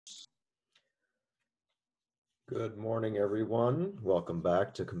Good morning, everyone. Welcome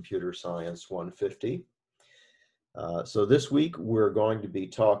back to Computer Science 150. So this week we're going to be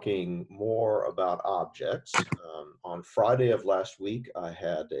talking more about objects. On Friday of last week, I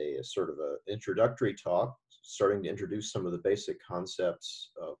had a sort of an introductory talk, starting to introduce some of the basic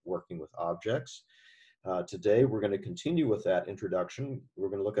concepts of working with objects. Today we're going to continue with that introduction. We're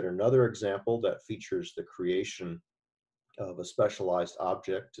going to look at another example that features the creation of a specialized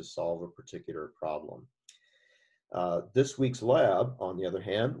object to solve a particular problem. This week's lab, on the other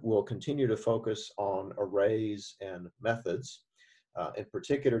hand, will continue to focus on arrays and methods. In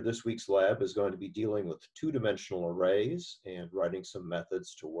particular, this week's lab is going to be dealing with two-dimensional arrays and writing some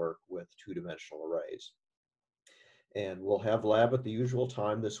methods to work with two-dimensional arrays. And we'll have lab at the usual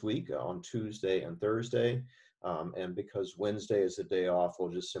time this week on Tuesday and Thursday. And because Wednesday is a day off, we'll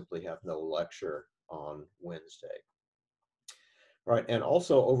just simply have no lecture on Wednesday. All right, and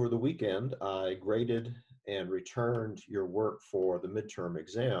also over the weekend, I graded and returned your work for the midterm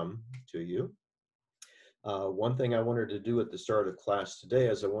exam to you. One thing I wanted to do at the start of class today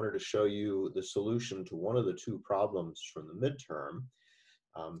is I wanted to show you the solution to one of the two problems from the midterm.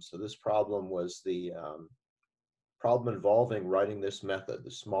 So this problem was the problem involving writing this method,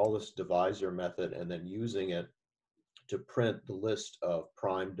 the smallest divisor method, and then using it to print the list of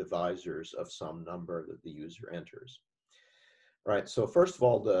prime divisors of some number that the user enters. Right, so first of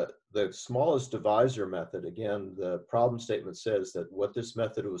all, the smallest divisor method, again, the problem statement says that what this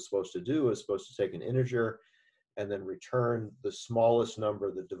method was supposed to do is supposed to take an integer and then return the smallest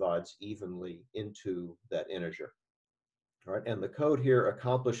number that divides evenly into that integer. All right, and the code here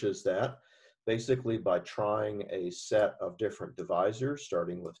accomplishes that basically by trying a set of different divisors,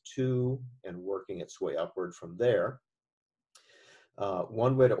 starting with 2 and working its way upward from there.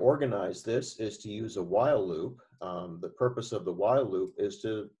 One way to organize this is to use a while loop. The purpose of the while loop is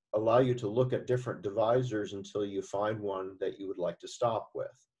to allow you to look at different divisors until you find one that you would like to stop with.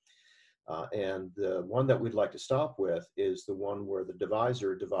 And the one that we'd like to stop with is the one where the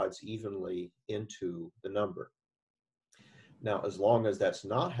divisor divides evenly into the number. Now, as long as that's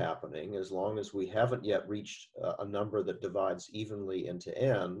not happening, as long as we haven't yet reached a number that divides evenly into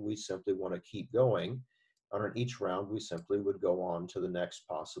n, we simply want to keep going. On each round, we simply would go on to the next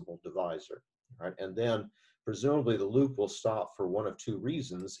possible divisor, right? And then presumably the loop will stop for one of two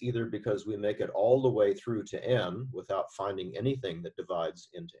reasons, either because we make it all the way through to n without finding anything that divides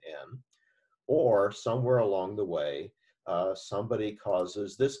into n, or somewhere along the way, somebody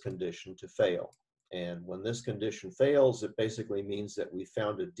causes this condition to fail. And when this condition fails, it basically means that we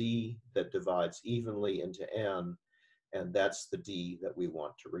found a d that divides evenly into n, and that's the d that we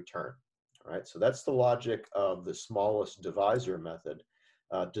want to return. All right, so that's the logic of the smallest divisor method,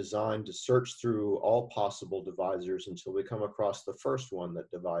 designed to search through all possible divisors until we come across the first one that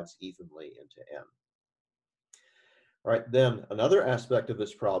divides evenly into n. All right, then another aspect of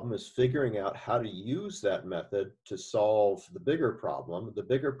this problem is figuring out how to use that method to solve the bigger problem. The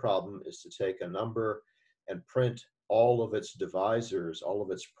bigger problem is to take a number and print all of its divisors, all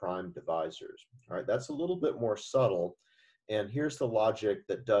of its prime divisors. All right, that's a little bit more subtle. And here's the logic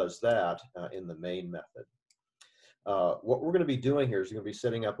that does that in the main method. What we're going to be doing here is we're going to be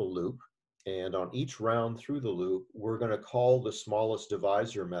setting up a loop. And on each round through the loop, we're going to call the smallest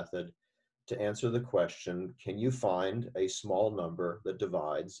divisor method to answer the question, can you find a small number that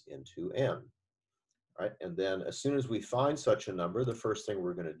divides into n? Right? And then as soon as we find such a number, the first thing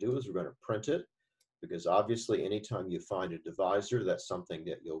we're going to do is we're going to print it, because obviously anytime you find a divisor, that's something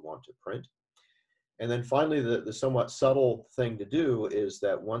that you'll want to print. And then finally, the somewhat subtle thing to do is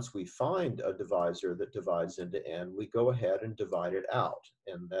that once we find a divisor that divides into n, we go ahead and divide it out,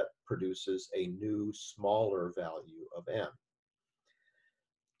 and that produces a new smaller value of n.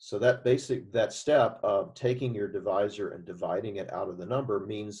 So that step of taking your divisor and dividing it out of the number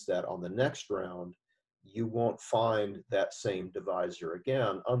means that on the next round, you won't find that same divisor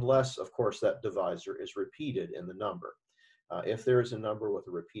again, unless, of course, that divisor is repeated in the number. If there is a number with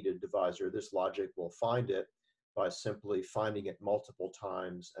a repeated divisor, this logic will find it by simply finding it multiple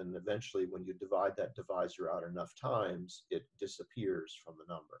times, and eventually when you divide that divisor out enough times, it disappears from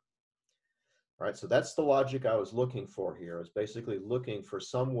the number. All right, so that's the logic I was looking for here, is basically looking for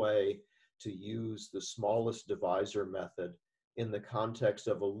some way to use the smallest divisor method in the context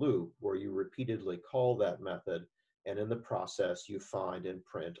of a loop where you repeatedly call that method, and in the process you find and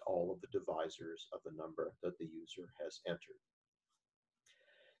print all of the divisors of the number that the user has entered.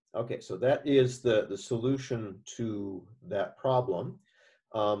 Okay, so that is the solution to that problem.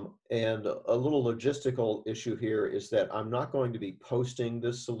 And a little logistical issue here is that I'm not going to be posting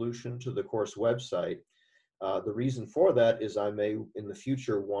this solution to the course website. The reason for that is I may in the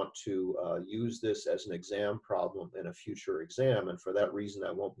future want to use this as an exam problem in a future exam, and for that reason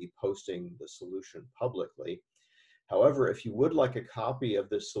I won't be posting the solution publicly. However, if you would like a copy of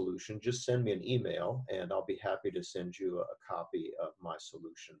this solution, just send me an email and I'll be happy to send you a copy of my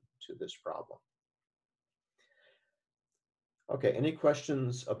solution to this problem. Okay, any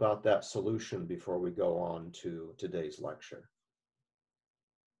questions about that solution before we go on to today's lecture?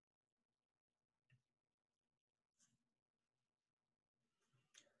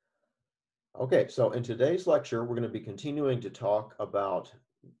 Okay, so in today's lecture, we're going to be continuing to talk about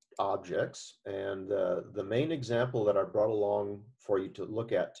objects, and the main example that I brought along for you to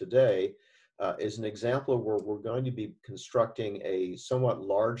look at today is an example where we're going to be constructing a somewhat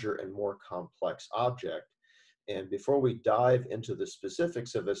larger and more complex object. And before we dive into the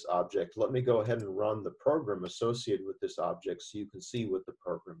specifics of this object, let me go ahead and run the program associated with this object so you can see what the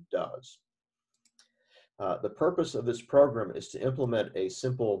program does. The purpose of this program is to implement a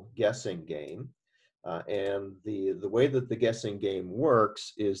simple guessing game. And the way that the guessing game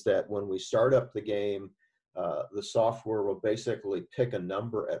works is that when we start up the game, the software will basically pick a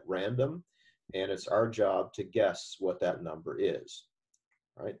number at random, and it's our job to guess what that number is.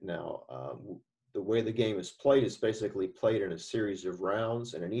 Right now, the way the game is played is basically played in a series of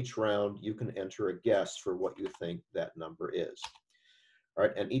rounds, and in each round you can enter a guess for what you think that number is. All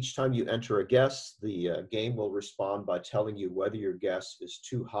right, and each time you enter a guess, the game will respond by telling you whether your guess is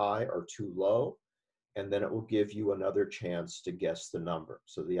too high or too low, and then it will give you another chance to guess the number.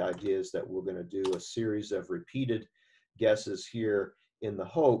 So the idea is that we're going to do a series of repeated guesses here in the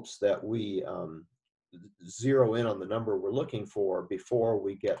hopes that we zero in on the number we're looking for before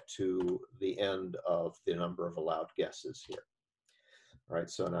we get to the end of the number of allowed guesses here. All right,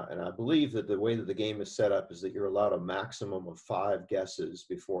 so now, and I believe that the way that the game is set up is that you're allowed a maximum of 5 guesses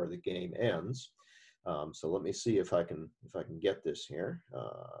before the game ends. So let me see if I can get this here.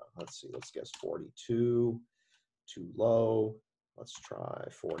 Let's see, let's guess 42, too low. Let's try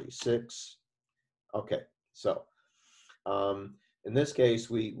 46. Okay, so in this case,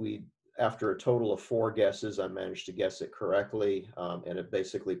 we after a total of 4 guesses, I managed to guess it correctly, and it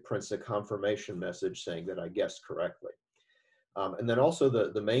basically prints a confirmation message saying that I guessed correctly. And then also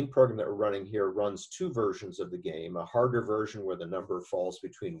the main program that we're running here runs 2 versions of the game, a harder version where the number falls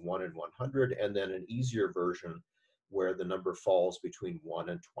between 1 and 100, and then an easier version where the number falls between 1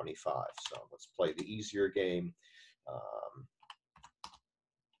 and 25. So let's play the easier game.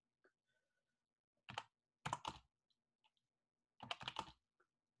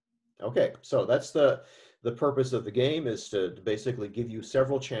 Okay, so that's the purpose of the game, is to basically give you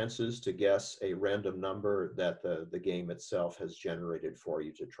several chances to guess a random number that the game itself has generated for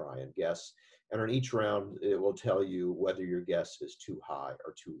you to try and guess. And on each round, it will tell you whether your guess is too high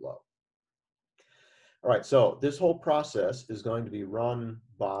or too low. All right, so this whole process is going to be run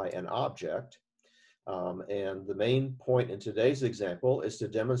by an object. And the main point in today's example is to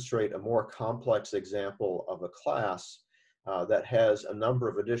demonstrate a more complex example of a class that has a number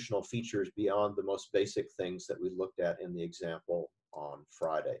of additional features beyond the most basic things that we looked at in the example on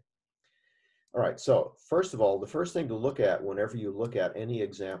Friday. All right, so first of all, the first thing to look at whenever you look at any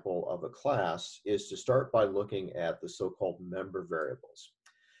example of a class is to start by looking at the so-called member variables.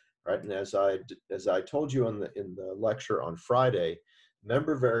 Right, and as I told you in the lecture on Friday,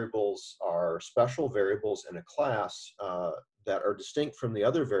 member variables are special variables in a class that are distinct from the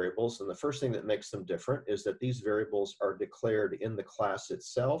other variables, and the first thing that makes them different is that these variables are declared in the class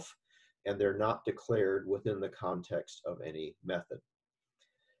itself, and they're not declared within the context of any method.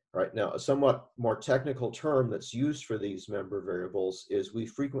 Right, now, a somewhat more technical term that's used for these member variables is we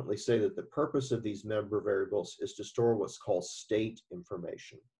frequently say that the purpose of these member variables is to store what's called state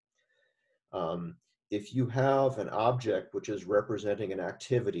information. If you have an object which is representing an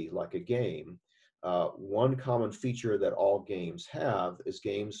activity like a game, one common feature that all games have is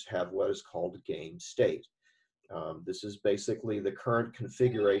games have what is called game state. This is basically the current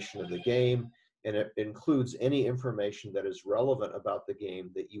configuration of the game, and it includes any information that is relevant about the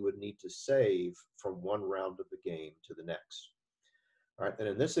game that you would need to save from one round of the game to the next. All right, and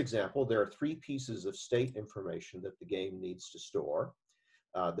in this example, there are 3 pieces of state information that the game needs to store.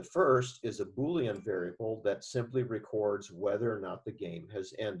 The first is a Boolean variable that simply records whether or not the game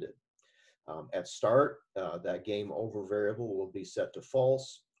has ended. At start, that game over variable will be set to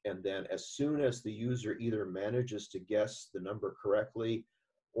false, and then as soon as the user either manages to guess the number correctly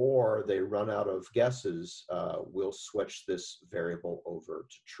or they run out of guesses, we'll switch this variable over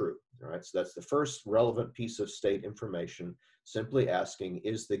to true. All right, so that's the first relevant piece of state information, simply asking,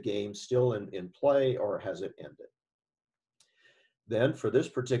 is the game still in play or has it ended? Then for this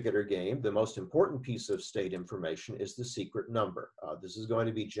particular game, the most important piece of state information is the secret number. This is going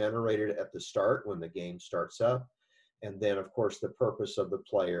to be generated at the start when the game starts up. And then, of course, the purpose of the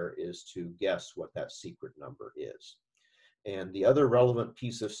player is to guess what that secret number is. And the other relevant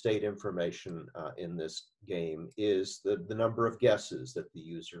piece of state information in this game is the number of guesses that the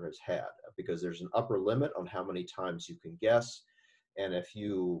user has had, because there's an upper limit on how many times you can guess. And if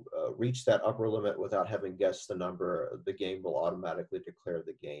you reach that upper limit without having guessed the number, the game will automatically declare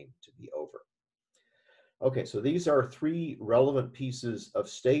the game to be over. Okay, so these are three relevant pieces of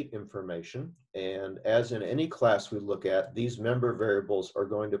state information. And as in any class we look at, these member variables are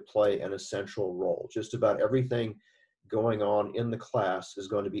going to play an essential role. Just about everything going on in the class is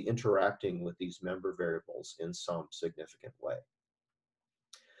going to be interacting with these member variables in some significant way.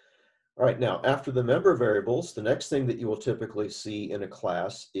 All right, now after the member variables, the next thing that you will typically see in a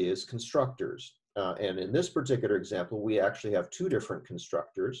class is constructors. And in this particular example, we actually have two different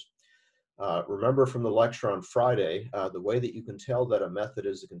constructors. Remember from the lecture on Friday, the way that you can tell that a method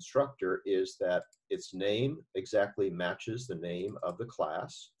is a constructor is that its name exactly matches the name of the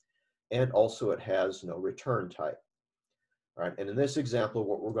class, and also it has no return type. All right, and in this example,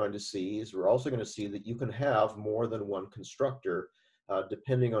 what we're going to see is we're also going to see that you can have more than one constructor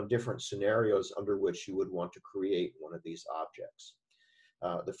depending on different scenarios under which you would want to create one of these objects.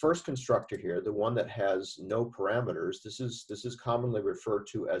 The first constructor here, the one that has no parameters, this is commonly referred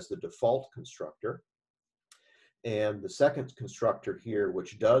to as the default constructor. And the second constructor here,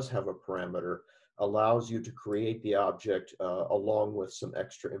 which does have a parameter, allows you to create the object along with some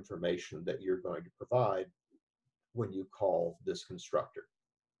extra information that you're going to provide when you call this constructor.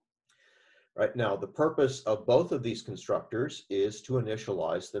 Right now, the purpose of both of these constructors is to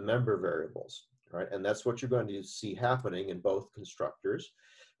initialize the member variables, right? And that's what you're going to see happening in both constructors.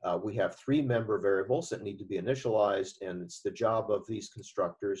 We have three member variables that need to be initialized, and it's the job of these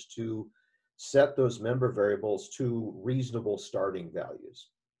constructors to set those member variables to reasonable starting values.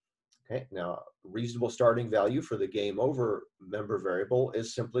 Okay, now reasonable starting value for the game over member variable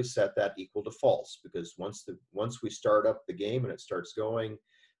is simply set that equal to false, because once we start up the game and it starts going,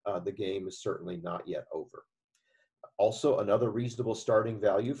 the game is certainly not yet over. Also, another reasonable starting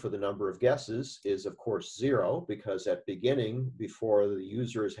value for the number of guesses is, of course, 0, because at beginning, before the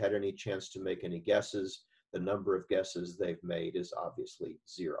user has had any chance to make any guesses, the number of guesses they've made is obviously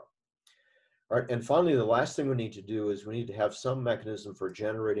 0. All right, and finally, the last thing we need to do is we need to have some mechanism for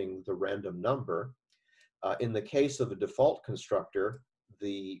generating the random number. In the case of a default constructor,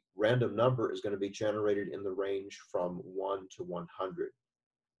 the random number is going to be generated in the range from 1 to 100.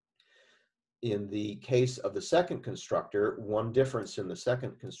 In the case of the second constructor, one difference in the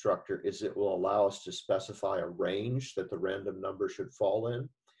second constructor is it will allow us to specify a range that the random number should fall in.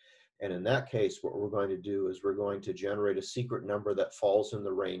 And in that case, what we're going to do is we're going to generate a secret number that falls in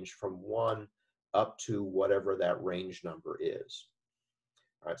the range from 1 up to whatever that range number is.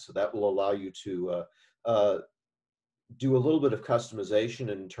 All right, so that will allow you to do a little bit of customization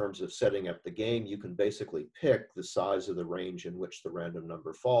in terms of setting up the game. You can basically pick the size of the range in which the random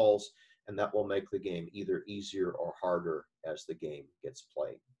number falls, and that will make the game either easier or harder as the game gets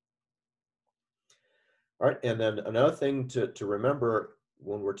played. All right, and then another thing to remember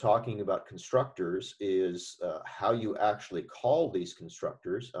when we're talking about constructors is how you actually call these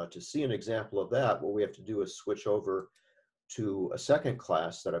constructors. To see an example of that, what we have to do is switch over to a second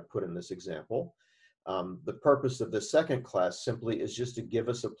class that I put in this example. The purpose of the second class simply is just to give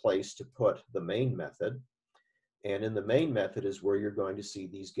us a place to put the main method. And in the main method is where you're going to see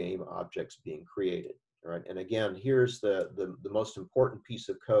these game objects being created. All right, and again, here's the most important piece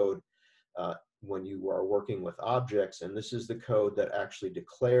of code when you are working with objects, and this is the code that actually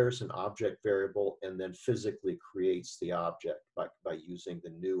declares an object variable and then physically creates the object by using the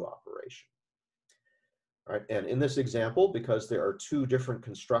new operation. All right, and in this example, because there are two different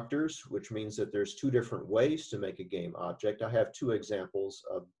constructors, which means that there's two different ways to make a game object, I have two examples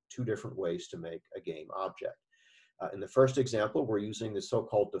of two different ways to make a game object. In the first example, we're using the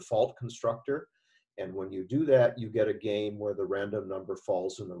so-called default constructor. And when you do that, you get a game where the random number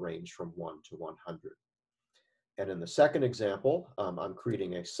falls in the range from 1 to 100. And in the second example, I'm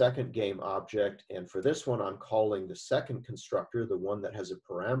creating a second game object. And for this one, I'm calling the second constructor, the one that has a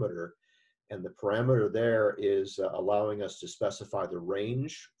parameter. And the parameter there is allowing us to specify the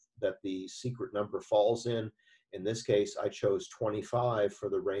range that the secret number falls in. In this case, I chose 25 for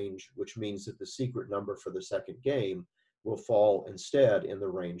the range, which means that the secret number for the second game will fall instead in the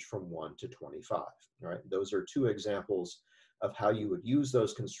range from 1 to 25. All right, those are two examples of how you would use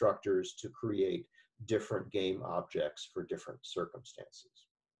those constructors to create different game objects for different circumstances.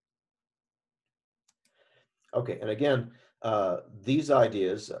 Okay, and again, These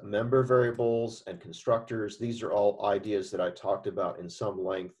ideas, member variables and constructors, these are all ideas that I talked about in some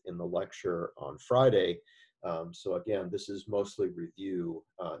length in the lecture on Friday. So again, this is mostly review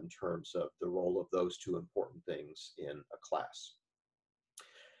in terms of the role of those two important things in a class.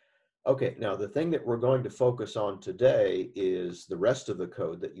 Okay, now the thing that we're going to focus on today is the rest of the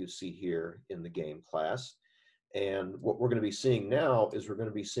code that you see here in the game class. And what we're going to be seeing now is we're going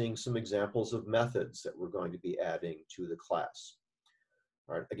to be seeing some examples of methods that we're going to be adding to the class.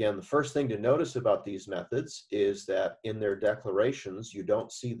 All right, again, the first thing to notice about these methods is that in their declarations, you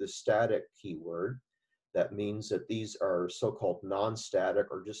don't see the static keyword. That means that these are so-called non-static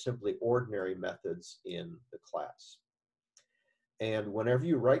or just simply ordinary methods in the class. And whenever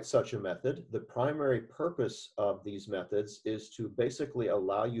you write such a method, the primary purpose of these methods is to basically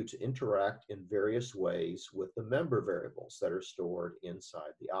allow you to interact in various ways with the member variables that are stored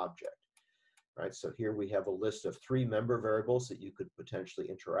inside the object. Right, so here we have a list of 3 member variables that you could potentially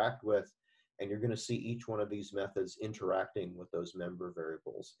interact with, and you're going to see each one of these methods interacting with those member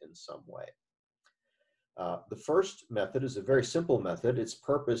variables in some way. The first method is a very simple method. Its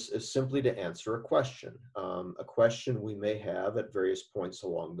purpose is simply to answer a question. A question we may have at various points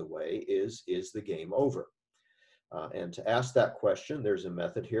along the way is the game over? And to ask that question, there's a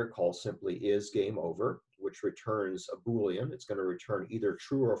method here called simply isGameOver, which returns a Boolean. It's going to return either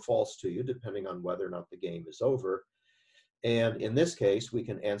true or false to you, depending on whether or not the game is over. And in this case, we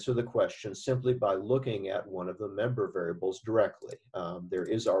can answer the question simply by looking at one of the member variables directly. There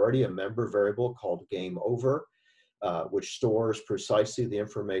is already a member variable called GameOver, which stores precisely the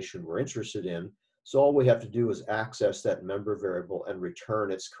information we're interested in. So all we have to do is access that member variable and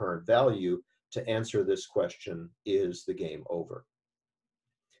return its current value to answer this question, is the game over?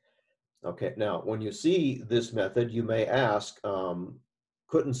 Okay, now when you see this method, you may ask,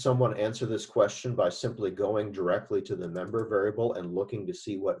 couldn't someone answer this question by simply going directly to the member variable and looking to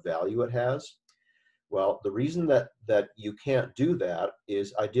see what value it has? Well, the reason that you can't do that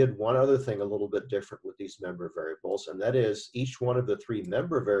is I did one other thing a little bit different with these member variables, and that is each one of the 3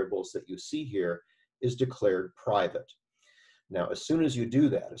 member variables that you see here is declared private. Now, as soon as you do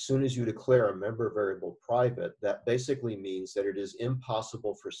that, as soon as you declare a member variable private, that basically means that it is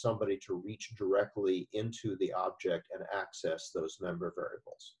impossible for somebody to reach directly into the object and access those member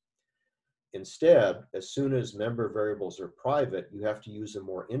variables. Instead, as soon as member variables are private, you have to use a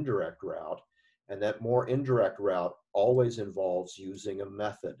more indirect route, and that more indirect route always involves using a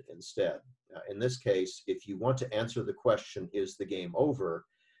method instead. In this case, if you want to answer the question, is the game over?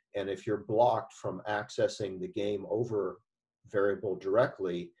 And if you're blocked from accessing the game over variable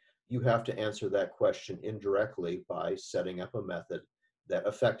directly, you have to answer that question indirectly by setting up a method that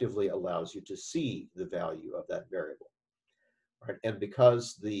effectively allows you to see the value of that variable. Right? And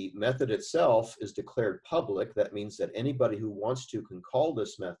because the method itself is declared public, that means that anybody who wants to can call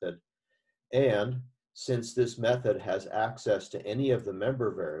this method, and since this method has access to any of the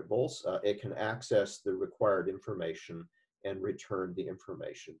member variables, it can access the required information and return the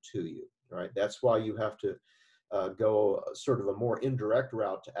information to you. Right? That's why you have to go sort of a more indirect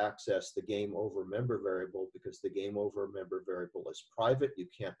route to access the game over member variable, because the game over member variable is private. You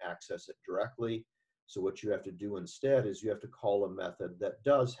can't access it directly. So what you have to do instead is you have to call a method that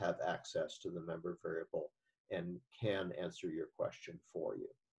does have access to the member variable and can answer your question for you.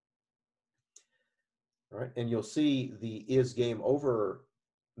 All right, and you'll see the isGameOver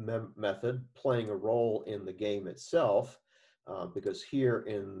method playing a role in the game itself, because here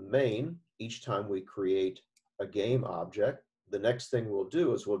in main, each time we create a game object, the next thing we'll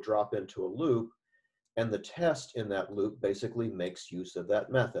do is we'll drop into a loop, and the test in that loop basically makes use of that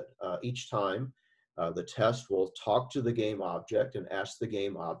method. Each time, the test will talk to the game object and ask the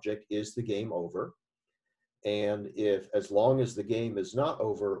game object, is the game over? And if, as long as the game is not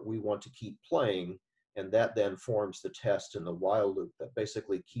over, we want to keep playing, and that then forms the test in the while loop that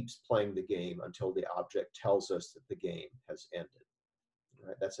basically keeps playing the game until the object tells us that the game has ended.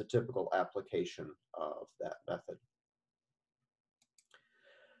 Right? That's a typical application of that method.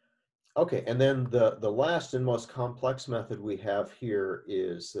 Okay, and then the last and most complex method we have here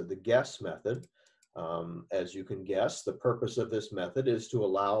is the guess method. As you can guess, the purpose of this method is to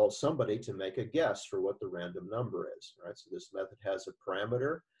allow somebody to make a guess for what the random number is. Right? So this method has a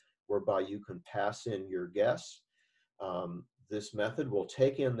parameter whereby you can pass in your guess. This method will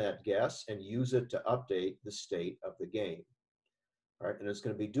take in that guess and use it to update the state of the game. All right, and it's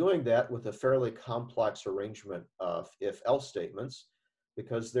going to be doing that with a fairly complex arrangement of if-else statements,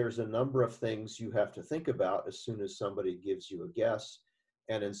 because there's a number of things you have to think about as soon as somebody gives you a guess.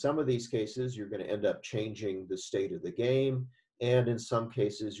 And in some of these cases, you're going to end up changing the state of the game. And in some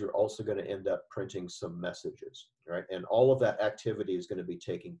cases, you're also going to end up printing some messages. right? And all of that activity is going to be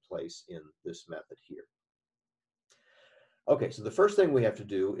taking place in this method here. Okay, so the first thing we have to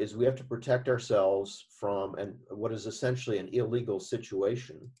do is we have to protect ourselves from what is essentially an illegal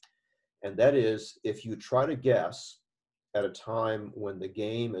situation. And that is, if you try to guess at a time when the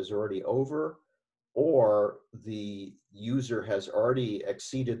game is already over or the user has already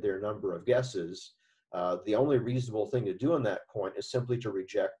exceeded their number of guesses, the only reasonable thing to do in that point is simply to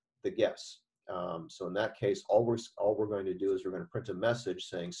reject the guess. So in that case, all we're going to do is we're going to print a message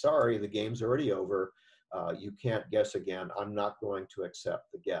saying, sorry, the game's already over. You can't guess again. I'm not going to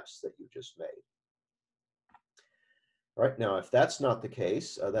accept the guess that you just made. All right, now if that's not the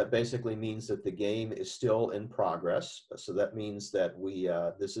case, that basically means that the game is still in progress. So that means that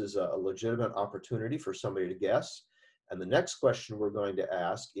this is a legitimate opportunity for somebody to guess. And the next question we're going to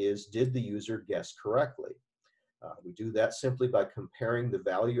ask is, did the user guess correctly? We do that simply by comparing the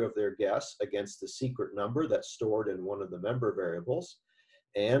value of their guess against the secret number that's stored in one of the member variables.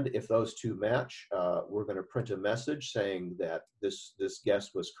 And if those two match, we're going to print a message saying that this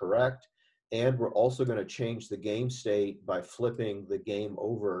guess was correct. And we're also going to change the game state by flipping the game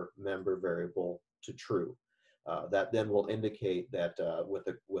over member variable to true. That then will indicate that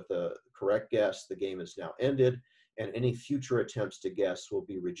with a correct guess, the game is now ended, and any future attempts to guess will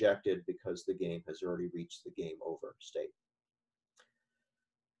be rejected because the game has already reached the game over state.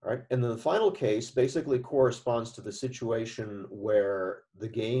 All right, and then the final case basically corresponds to the situation where the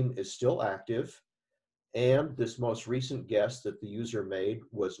game is still active and this most recent guess that the user made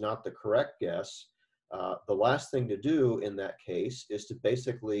was not the correct guess. The last thing to do in that case is to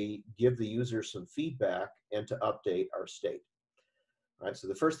basically give the user some feedback and to update our state. All right, so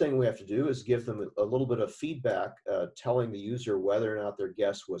the first thing we have to do is give them a little bit of feedback telling the user whether or not their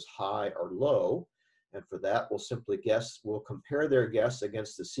guess was high or low. And for that, we'll compare their guess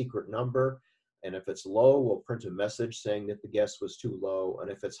against the secret number. And if it's low, we'll print a message saying that the guess was too low.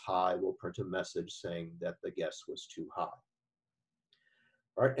 And if it's high, we'll print a message saying that the guess was too high.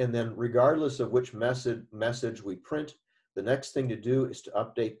 All right, and then regardless of which message we print, the next thing to do is to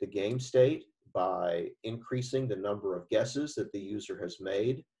update the game state by increasing the number of guesses that the user has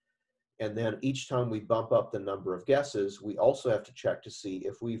made. And then each time we bump up the number of guesses, we also have to check to see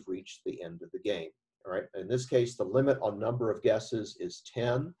if we've reached the end of the game. All right, in this case, the limit on number of guesses is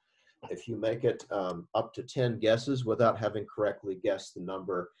 10. If you make it up to 10 guesses without having correctly guessed the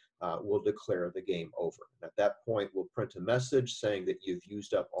number, we'll declare the game over. At that point, we'll print a message saying that you've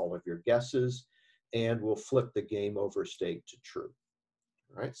used up all of your guesses, and we'll flip the game over state to true.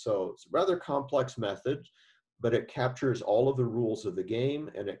 All right, so it's a rather complex method, but it captures all of the rules of the game,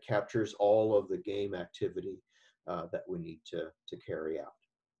 and it captures all of the game activity that we need to carry out.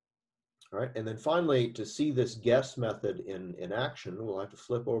 All right, and then finally, to see this guess method in action, we'll have to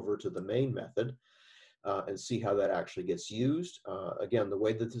flip over to the main method and see how that actually gets used. Again, the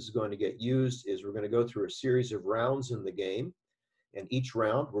way that this is going to get used is we're going to go through a series of rounds in the game, and each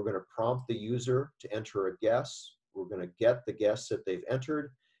round we're going to prompt the user to enter a guess. We're going to get the guess that they've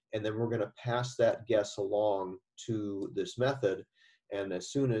entered, and then we're going to pass that guess along to this method. And as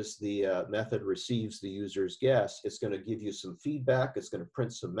soon as the method receives the user's guess, it's going to give you some feedback, it's going to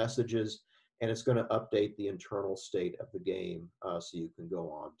print some messages, and it's going to update the internal state of the game so you can go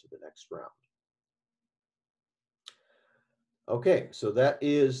on to the next round. Okay, so that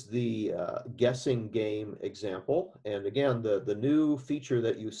is the guessing game example. And again, the new feature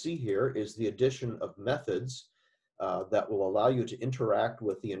that you see here is the addition of methods that will allow you to interact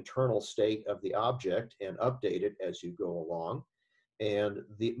with the internal state of the object and update it as you go along. And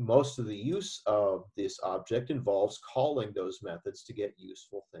most of the use of this object involves calling those methods to get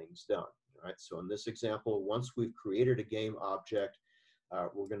useful things done. Right? So in this example, once we've created a game object,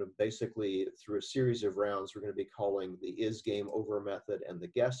 we're going to basically, through a series of rounds, we're going to be calling the isGameOver method and the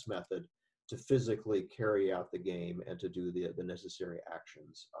guess method to physically carry out the game and to do the necessary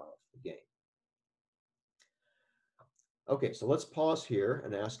actions of the game. Okay, so let's pause here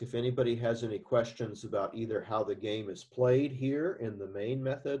and ask if anybody has any questions about either how the game is played here in the main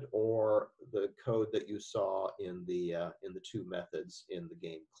method or the code that you saw in the two methods in the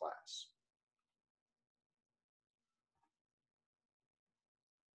game class.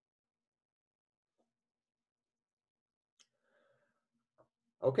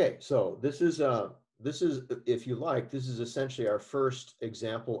 Okay, so this is, if you like, this is essentially our first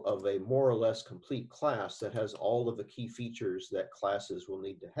example of a more or less complete class that has all of the key features that classes will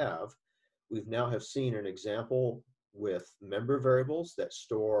need to have. We've now have seen an example with member variables that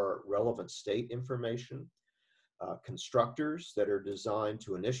store relevant state information, constructors that are designed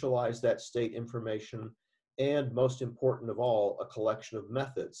to initialize that state information, and most important of all, a collection of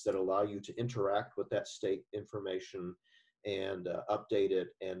methods that allow you to interact with that state information and update it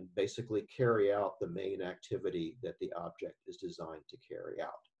and basically carry out the main activity that the object is designed to carry out.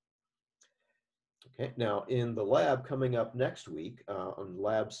 Okay, now in the lab coming up next week, on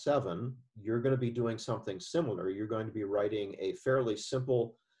Lab 7, you're going to be doing something similar. You're going to be writing a fairly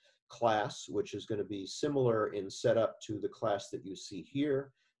simple class, which is going to be similar in setup to the class that you see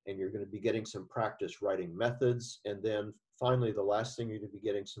here, and you're going to be getting some practice writing methods, and then finally the last thing you're going to be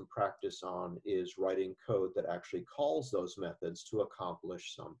getting some practice on is writing code that actually calls those methods to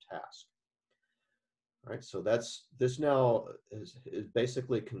accomplish some task. All right, so this now is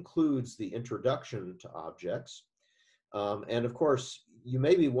basically concludes the introduction to objects. And of course, you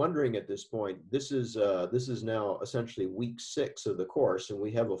may be wondering at this point, this is now essentially week 6 of the course, and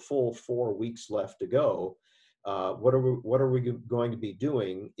we have a full 4 weeks left to go. What are we going to be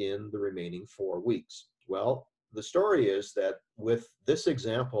doing in the remaining 4 weeks? Well, the story is that with this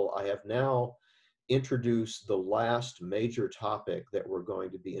example, I have now introduced the last major topic that we're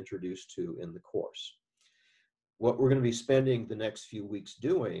going to be introduced to in the course. What we're going to be spending the next few weeks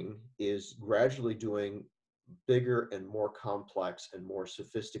doing is gradually doing bigger and more complex and more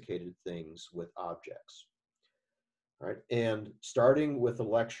sophisticated things with objects. All right, and starting with the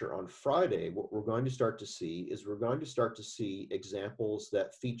lecture on Friday, what we're going to start to see is we're going to start to see examples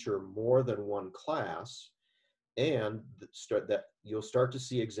that feature more than one class, and that you'll start to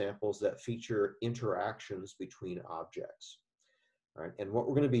see examples that feature interactions between objects. All right, and what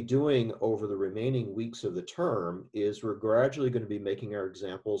we're going to be doing over the remaining weeks of the term is we're gradually going to be making our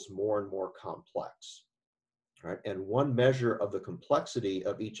examples more and more complex. Right? And one measure of the complexity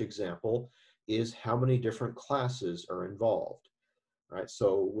of each example is how many different classes are involved. Right?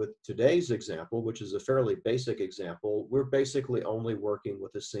 So with today's example, which is a fairly basic example, we're basically only working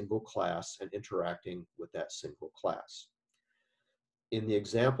with a single class and interacting with that single class. In the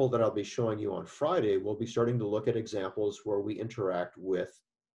example that I'll be showing you on Friday, we'll be starting to look at examples where we interact with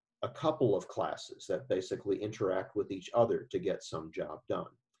a couple of classes that basically interact with each other to get some job done.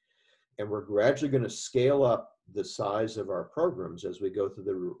 And we're gradually going to scale up the size of our programs as we go through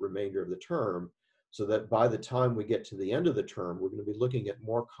the remainder of the term, so that by the time we get to the end of the term, we're going to be looking at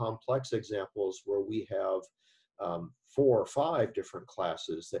more complex examples where we have 4 or 5 different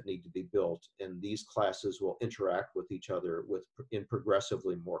classes that need to be built, and these classes will interact with each other in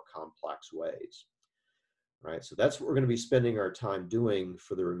progressively more complex ways. Right, so that's what we're going to be spending our time doing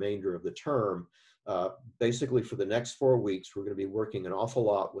for the remainder of the term. Basically, for the next 4 weeks, we're going to be working an awful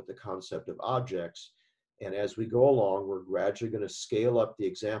lot with the concept of objects. And as we go along, we're gradually going to scale up the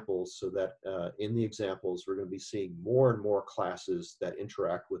examples so that in the examples, we're going to be seeing more and more classes that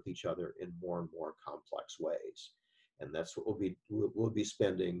interact with each other in more and more complex ways. And that's what we'll be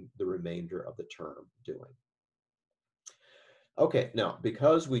spending the remainder of the term doing. Okay, now,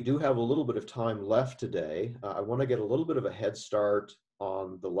 because we do have a little bit of time left today, I want to get a little bit of a head start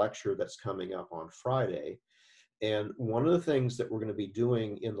on the lecture that's coming up on Friday. And one of the things that we're going to be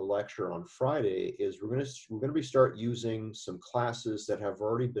doing in the lecture on Friday is we're going to start using some classes that have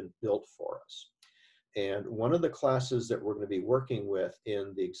already been built for us. And one of the classes that we're going to be working with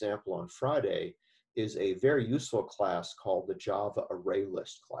in the example on Friday is a very useful class called the Java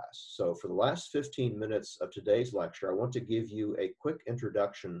ArrayList class. So for the last 15 minutes of today's lecture, I want to give you a quick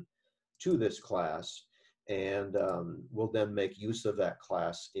introduction to this class, and we'll then make use of that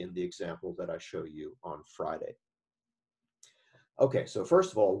class in the example that I show you on Friday. Okay, so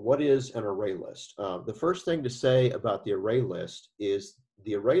first of all, what is an array list? The first thing to say about the array list is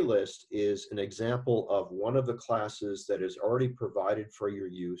the array list is an example of one of the classes that is already provided for your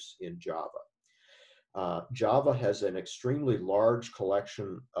use in Java. Java has an extremely large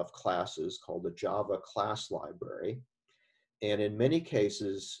collection of classes called the Java class library. And in many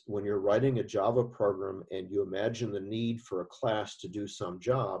cases, when you're writing a Java program and you imagine the need for a class to do some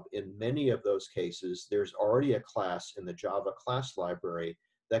job, in many of those cases, there's already a class in the Java class library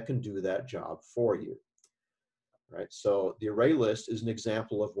that can do that job for you. Right? So the array list is an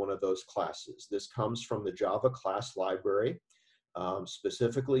example of one of those classes. This comes from the Java class library.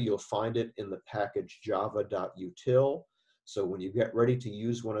 Specifically, you'll find it in the package java.util. So when you get ready to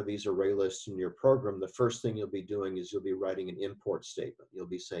use one of these array lists in your program, the first thing you'll be doing is you'll be writing an import statement. You'll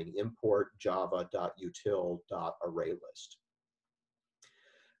be saying import java.util.ArrayList.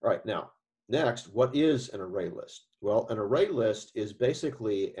 All right, now, next, what is an array list? Well, an array list is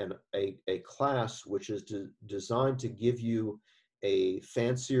basically a class which is designed to give you a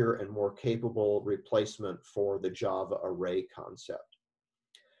fancier and more capable replacement for the Java array concept.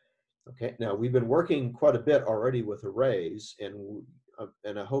 Okay, now we've been working quite a bit already with arrays, and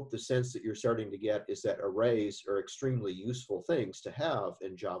and I hope the sense that you're starting to get is that arrays are extremely useful things to have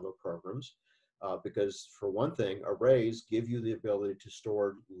in Java programs, because for one thing, arrays give you the ability to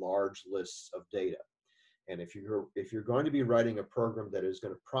store large lists of data. And if you're going to be writing a program that is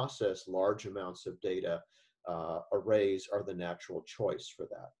going to process large amounts of data, arrays are the natural choice for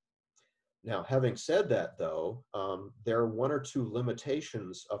that. Now, having said that, though, there are one or two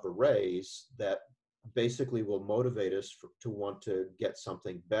limitations of arrays that basically will motivate us to want to get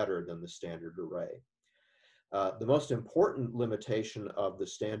something better than the standard array. The most important limitation of the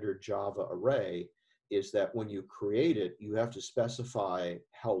standard Java array is that when you create it, you have to specify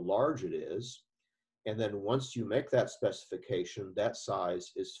how large it is. And then once you make that specification, that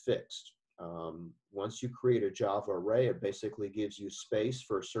size is fixed. Once you create a Java array, it basically gives you space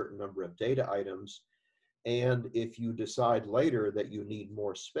for a certain number of data items. And if you decide later that you need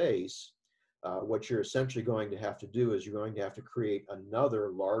more space, what you're essentially going to have to do is you're going to have to create another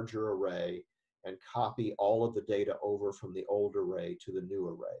larger array and copy all of the data over from the old array to the new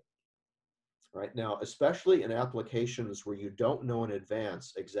array. Right now, especially in applications where you don't know in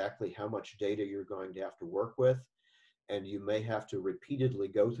advance exactly how much data you're going to have to work with, and you may have to repeatedly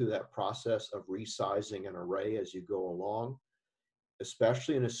go through that process of resizing an array as you go along,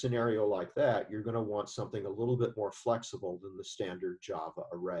 especially in a scenario like that, you're going to want something a little bit more flexible than the standard Java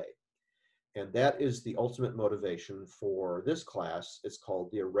array. And that is the ultimate motivation for this class. It's called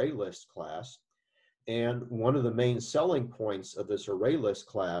the ArrayList class. And one of the main selling points of this ArrayList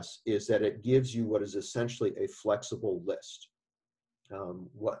class is that it gives you what is essentially a flexible list.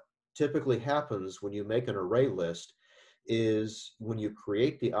 What typically happens when you make an array list is when you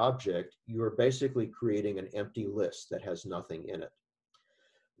create the object, you're basically creating an empty list that has nothing in it.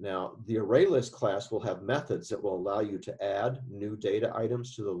 Now, the ArrayList class will have methods that will allow you to add new data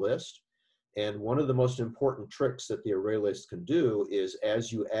items to the list. And one of the most important tricks that the ArrayList can do is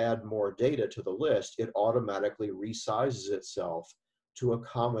as you add more data to the list, it automatically resizes itself to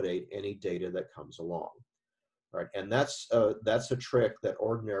accommodate any data that comes along. Right? And that's a trick that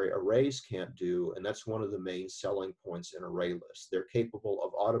ordinary arrays can't do, and that's one of the main selling points in ArrayList. They're capable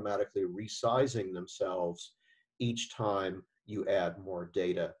of automatically resizing themselves each time you add more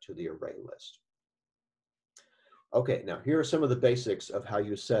data to the array list. Okay, now here are some of the basics of how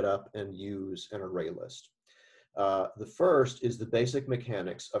you set up and use an array list. The first is the basic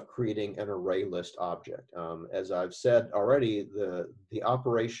mechanics of creating an array list object. As I've said already, the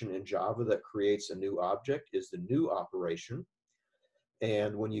operation in Java that creates a new object is the new operation.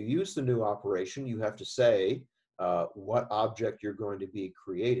 And when you use the new operation, you have to say what object you're going to be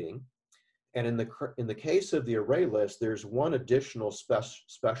creating. And in the case of the array list, there's one additional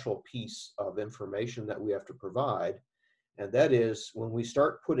special piece of information that we have to provide. And that is when we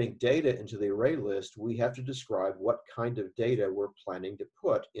start putting data into the array list, we have to describe what kind of data we're planning to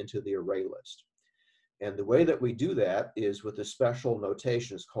put into the array list. And the way that we do that is with a special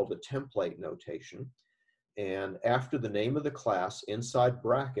notation. It's called a template notation. And after the name of the class, inside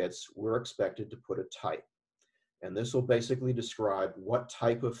brackets, we're expected to put a type. And this will basically describe what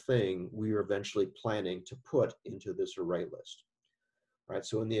type of thing we are eventually planning to put into this array list. Right?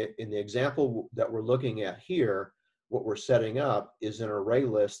 So in the example that we're looking at here, what we're setting up is an array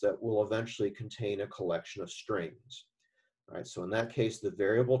list that will eventually contain a collection of strings. Right? So in that case, the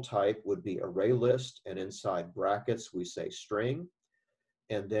variable type would be array list, and inside brackets, we say string.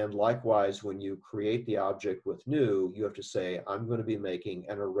 And then likewise, when you create the object with new, you have to say, I'm going to be making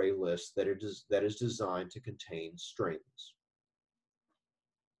an array list that is designed to contain strings.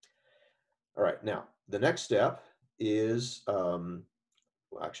 All right, now, the next step is,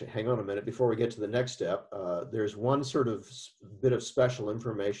 actually, hang on a minute. Before we get to the next step, there's one sort of bit of special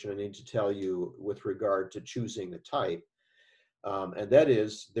information I need to tell you with regard to choosing the type. And that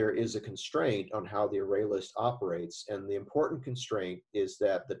is, there is a constraint on how the array list operates. And the important constraint is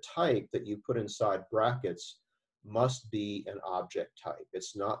that the type that you put inside brackets must be an object type.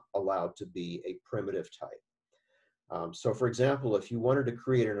 It's not allowed to be a primitive type. So for example, if you wanted to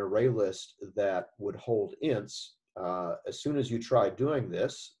create an array list that would hold ints, as soon as you try doing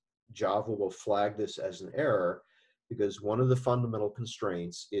this, Java will flag this as an error, because one of the fundamental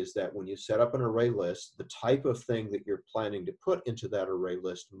constraints is that when you set up an array list, the type of thing that you're planning to put into that array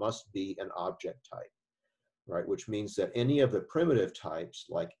list must be an object type, right? Which means that any of the primitive types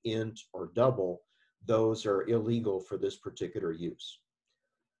like int or double, those are illegal for this particular use.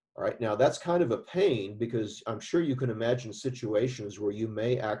 All right, now that's kind of a pain, because I'm sure you can imagine situations where you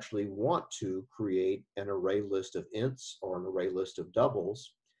may actually want to create an array list of ints or an array list of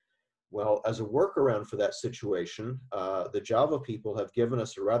doubles. Well, as a workaround for that situation, the Java people have given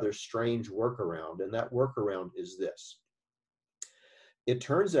us a rather strange workaround, and that workaround is this. it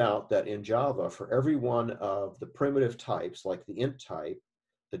turns out that in Java, for every one of the primitive types, like the int type,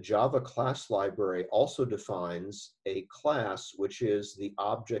 the Java class library also defines a class which is the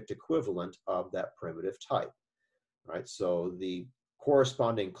object equivalent of that primitive type, right? So the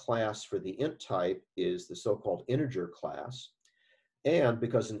corresponding class for the int type is the so-called integer class. And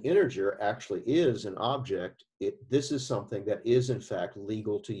because an integer actually is an object, this is something that is in fact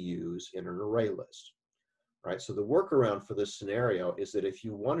legal to use in an array list. Right, so the workaround for this scenario is that if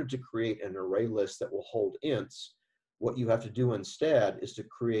you wanted to create an array list that will hold ints, what you have to do instead is to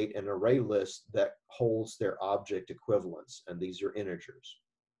create an array list that holds their object equivalents, and these are integers.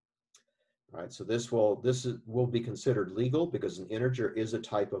 Right, so this will be considered legal because an integer is a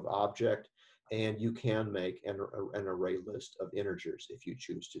type of object, and you can make an array list of integers if you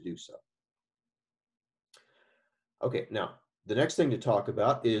choose to do so. Okay, now the next thing to talk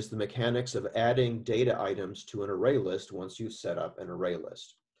about is the mechanics of adding data items to an array list once you've set up an array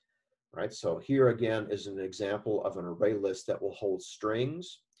list. Right, so here again is an example of an array list that will hold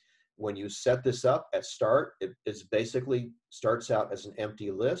strings. When you set this up at start, it basically starts out as an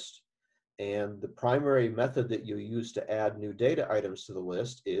empty list, and the primary method that you use to add new data items to the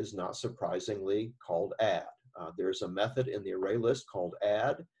list is, not surprisingly, called add. There's a method in the array list called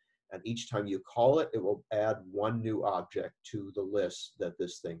add, and each time you call it, it will add one new object to the list that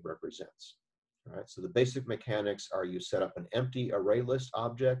this thing represents. All right, so the basic mechanics are you set up an empty array list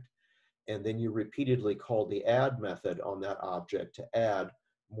object, and then you repeatedly call the add method on that object to add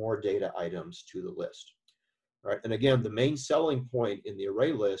more data items to the list. Right, and again, the main selling point in the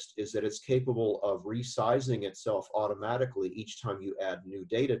array list is that it's capable of resizing itself automatically each time you add new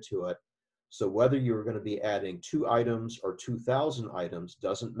data to it. So whether you're going to be adding 2 items or 2,000 items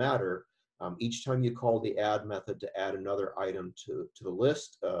doesn't matter. Each time you call the add method to add another item to the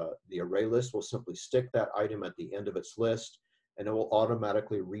list, the array list will simply stick that item at the end of its list, and it will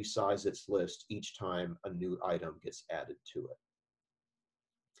automatically resize its list each time a new item gets added to it.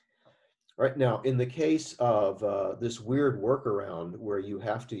 Right, now, in the case of this weird workaround where you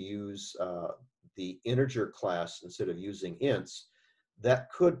have to use the integer class instead of using ints,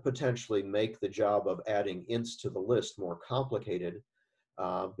 that could potentially make the job of adding ints to the list more complicated,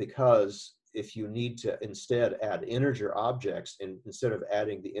 because if you need to instead add integer objects instead of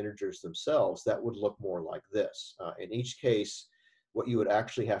adding the integers themselves, that would look more like this. In each case, what you would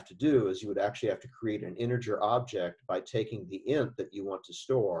actually have to do is you would actually have to create an integer object by taking the int that you want to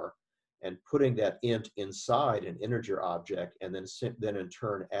store and putting that int inside an integer object, and then in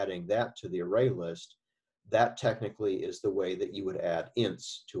turn adding that to the array list. That technically is the way that you would add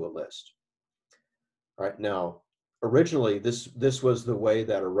ints to a list. Right, now, originally this was the way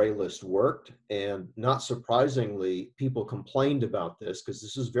that array list worked, and not surprisingly, people complained about this because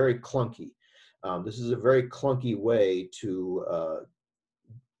this is very clunky. This is a very clunky way to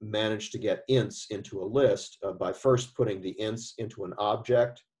manage to get ints into a list by first putting the ints into an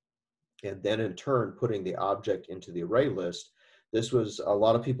object, and then in turn putting the object into the array list. This was, a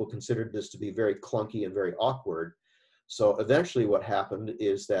lot of people considered this to be very clunky and very awkward. So eventually what happened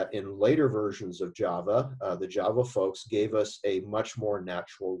is that in later versions of Java, the Java folks gave us a much more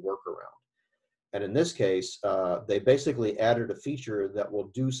natural workaround. And in this case, they basically added a feature that will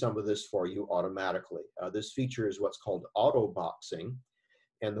do some of this for you automatically. This feature is what's called auto boxing.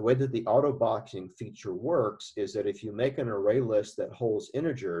 And the way that the auto boxing feature works is that if you make an array list that holds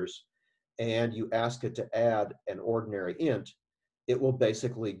integers, and you ask it to add an ordinary int, it will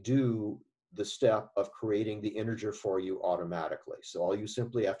basically do the step of creating the integer for you automatically. So all you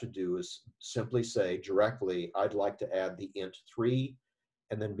simply have to do is simply say directly, I'd like to add the int 3,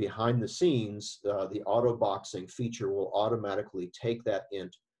 and then behind the scenes, the auto boxing feature will automatically take that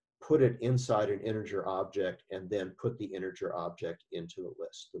int, put it inside an integer object, and then put the integer object into a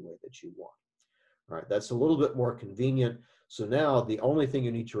list the way that you want. All right, that's a little bit more convenient. So now the only thing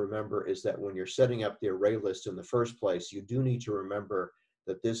you need to remember is that when you're setting up the array list in the first place, you do need to remember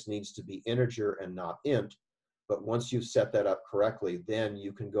that this needs to be integer and not int. But once you've set that up correctly, then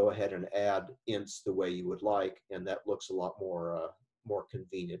you can go ahead and add ints the way you would like, and that looks a lot more, more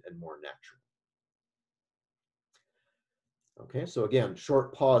convenient and more natural. Okay, so again,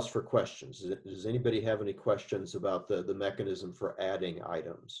 short pause for questions. Does anybody have any questions about the mechanism for adding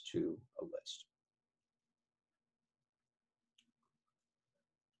items to a list?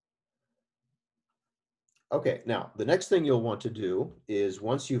 Okay, now the next thing you'll want to do is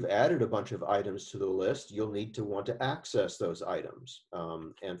once you've added a bunch of items to the list, you'll need to want to access those items.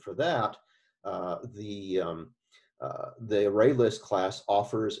 And for that, the array list class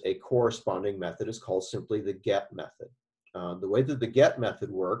offers a corresponding method. It's called simply the get method. The way that the get method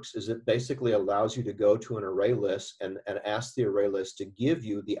works is it basically allows you to go to an array list and ask the array list to give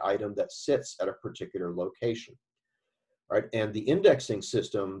you the item that sits at a particular location. Right? And the indexing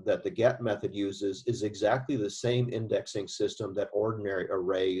system that the get method uses is exactly the same indexing system that ordinary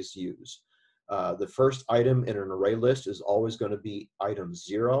arrays use. The first item in an array list is always going to be item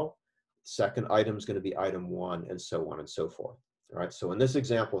 0. Second item is going to be item 1, and so on and so forth. All right, so in this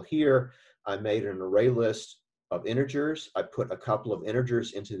example here, I made an array list of integers. I put a couple of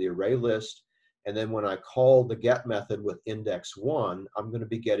integers into the array list, and then when I call the get method with index 1, I'm going to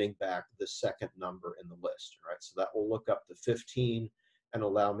be getting back the second number in the list. Right? So that will look up the 15 and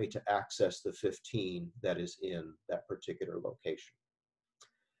allow me to access the 15 that is in that particular location.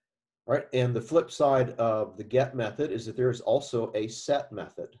 All right, and the flip side of the get method is that there is also a set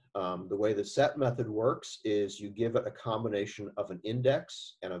method. The way the set method works is you give it a combination of an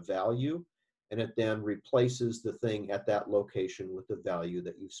index and a value, and it then replaces the thing at that location with the value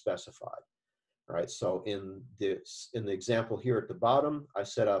that you've specified. All right, so in the example here at the bottom, I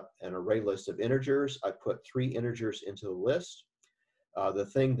set up an array list of integers. I put 3 integers into the list. The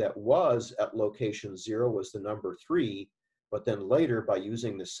thing that was at location 0 was the number 3, but then later by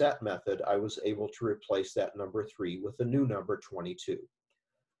using the set method, I was able to replace that number 3 with a new number 22.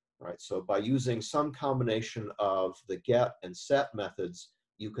 All right, so by using some combination of the get and set methods,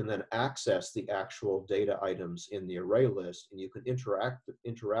 you can then access the actual data items in the array list, and you can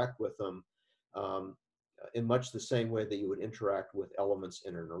interact with them in much the same way that you would interact with elements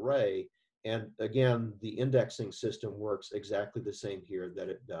in an array. And again, the indexing system works exactly the same here that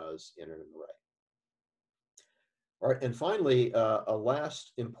it does in an array. All right, and finally, a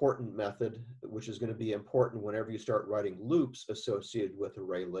last important method, which is going to be important whenever you start writing loops associated with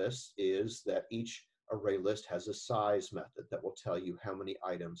array lists, is that each array list has a size method that will tell you how many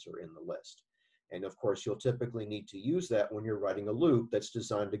items are in the list. And of course, you'll typically need to use that when you're writing a loop that's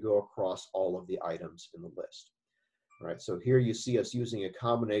designed to go across all of the items in the list. All right, so here you see us using a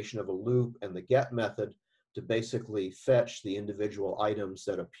combination of a loop and the get method to basically fetch the individual items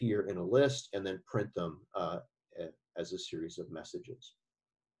that appear in a list and then print them as a series of messages.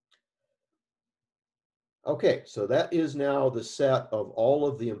 Okay, so that is now the set of all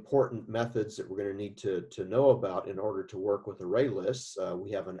of the important methods that we're going to need to know about in order to work with array lists. We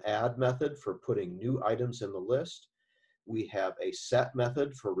have an add method for putting new items in the list. We have a set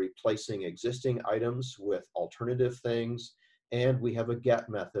method for replacing existing items with alternative things. And we have a get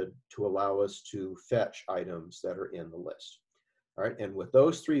method to allow us to fetch items that are in the list. All right, and with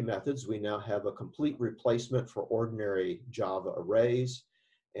those 3 methods, we now have a complete replacement for ordinary Java arrays.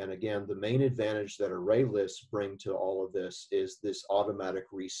 And again, the main advantage that array lists bring to all of this is this automatic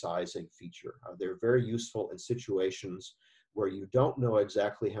resizing feature. They're very useful in situations where you don't know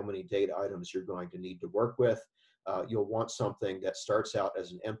exactly how many data items you're going to need to work with. You'll want something that starts out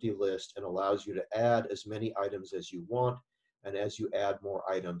as an empty list and allows you to add as many items as you want. And as you add more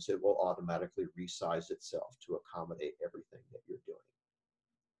items, it will automatically resize itself to accommodate everything that you're doing.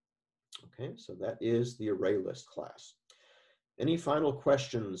 Okay, so that is the array list class. Any final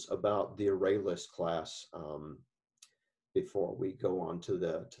questions about the array list class before we go on to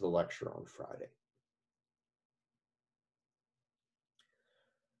the lecture on Friday?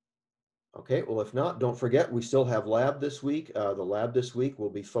 Okay, well, if not, don't forget, we still have lab this week. The lab this week will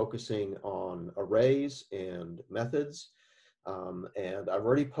be focusing on arrays and methods. And I've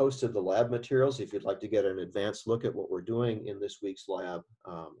already posted the lab materials if you'd like to get an advanced look at what we're doing in this week's lab.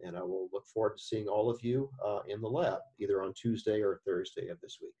 And I will look forward to seeing all of you in the lab, either on Tuesday or Thursday of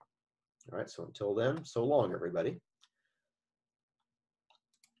this week. All right, so until then, so long, everybody.